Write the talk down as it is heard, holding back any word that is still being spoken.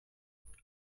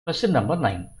Question number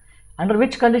 9. Under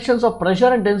which conditions of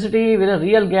pressure and density will a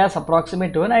real gas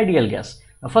approximate to an ideal gas?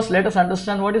 Now first let us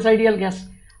understand what is ideal gas.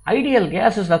 Ideal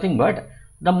gas is nothing but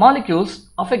the molecules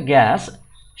of a gas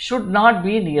should not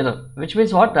be nearer, which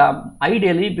means what?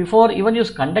 Ideally, before even you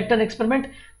conduct an experiment,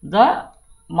 the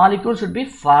molecule should be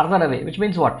farther away, which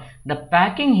means what? The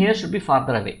packing here should be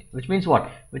farther away, which means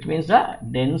what? Which means the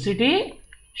density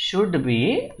should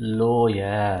be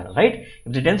lower, right?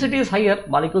 If the density is higher,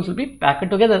 molecules will be packed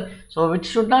together, so which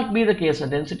should not be the case. The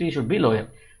density should be lower,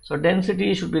 so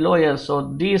density should be lower,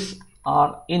 so these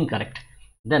are incorrect.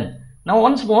 Then now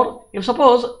once more, if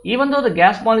suppose even though the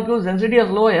gas molecules density is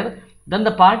lower, then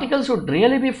the particles should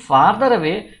really be farther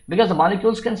away, because the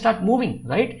molecules can start moving,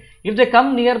 right? If they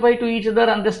come nearby to each other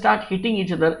and they start hitting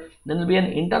each other, then there will be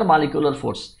an intermolecular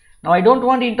force. Now, I don't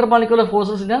want intermolecular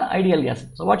forces in an ideal gas.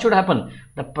 So, what should happen?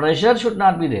 The pressure should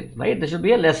not be there, right? There should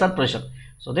be a lesser pressure.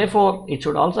 So, therefore, it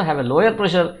should also have a lower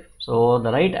pressure. So,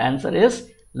 the right answer is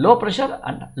low pressure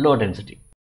and low density.